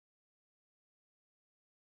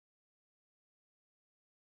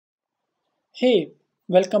Hey,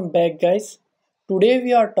 welcome back guys. Today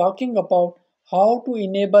we are talking about how to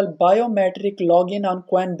enable biometric login on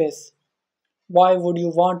Coinbase. Why would you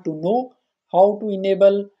want to know how to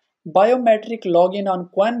enable biometric login on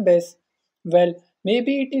Coinbase? Well,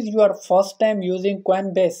 maybe it is your first time using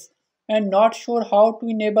Coinbase and not sure how to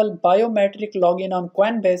enable biometric login on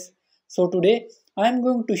Coinbase. So today I am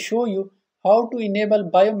going to show you how to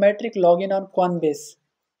enable biometric login on Coinbase.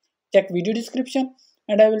 Check video description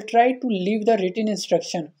and I will try to leave the written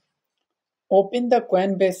instruction. Open the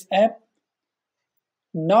Coinbase app.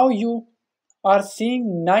 Now you are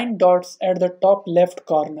seeing 9 dots at the top left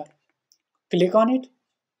corner. Click on it.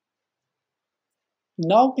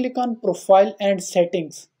 Now click on Profile and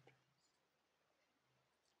Settings.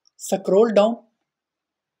 Scroll down.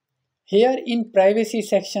 Here in Privacy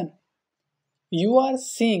section, you are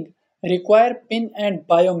seeing Require PIN and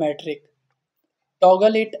Biometric.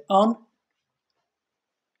 Toggle it on.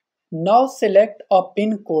 Now select a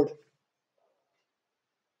PIN code.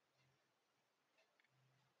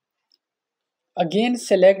 Again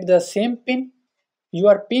select the same PIN.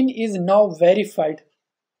 Your PIN is now verified.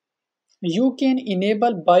 You can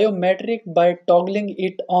enable biometric by toggling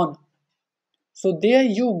it on. So there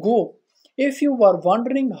you go. If you were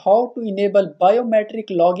wondering how to enable biometric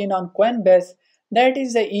login on Coinbase, that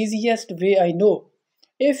is the easiest way I know.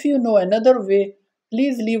 If you know another way,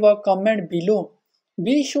 please leave a comment below.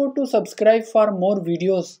 Be sure to subscribe for more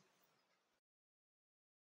videos.